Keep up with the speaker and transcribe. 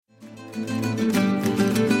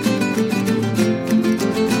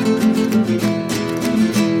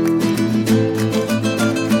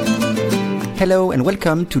Hello and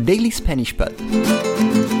welcome to Daily Spanish Pod.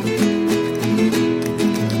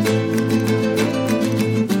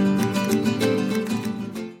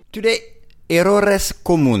 Today, errores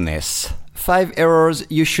comunes. 5 errors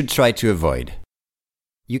you should try to avoid.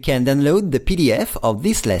 You can download the PDF of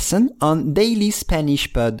this lesson on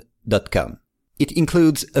dailyspanishpod.com. It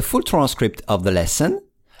includes a full transcript of the lesson,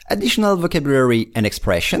 additional vocabulary and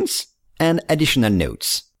expressions, and additional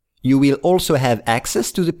notes. You will also have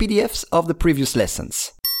access to the PDFs of the previous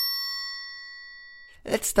lessons.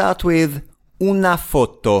 Let's start with una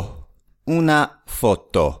foto. Una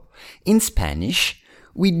foto. In Spanish,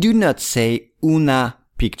 we do not say una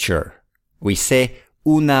picture. We say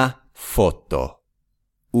una foto.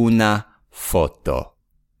 Una foto.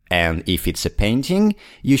 And if it's a painting,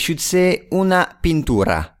 you should say una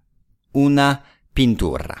pintura. Una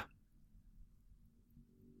pintura.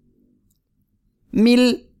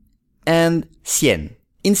 1000 and 100.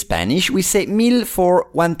 In Spanish, we say 1000 for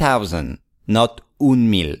 1000, not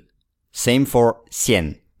 1000. Same for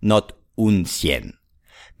 100, not 100.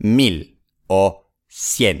 1000 o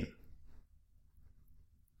 100.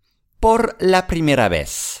 Por la primera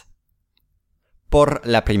vez. Por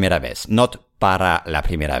la primera vez, not para la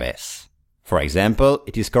primera vez. For example,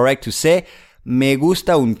 it is correct to say me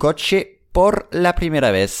gusta un coche por la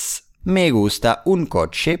primera vez. Me gusta un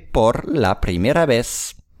coche por la primera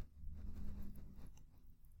vez.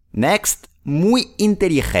 Next, muy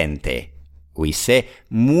inteligente. We say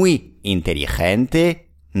muy inteligente,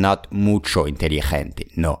 not mucho inteligente.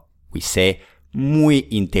 No, we say muy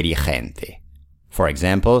inteligente. For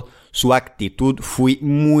example, su actitud fue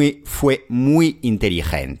muy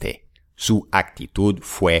inteligente. Su actitud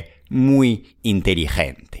fue muy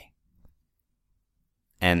inteligente.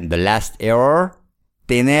 And the last error,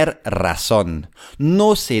 tener razón.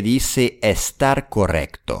 No se dice estar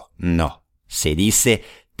correcto. No, se dice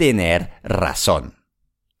tener razón.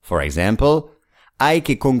 For example, hay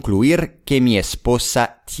que concluir que mi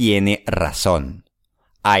esposa tiene razón.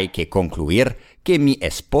 Hay que concluir que mi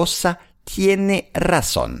esposa tiene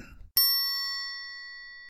razón.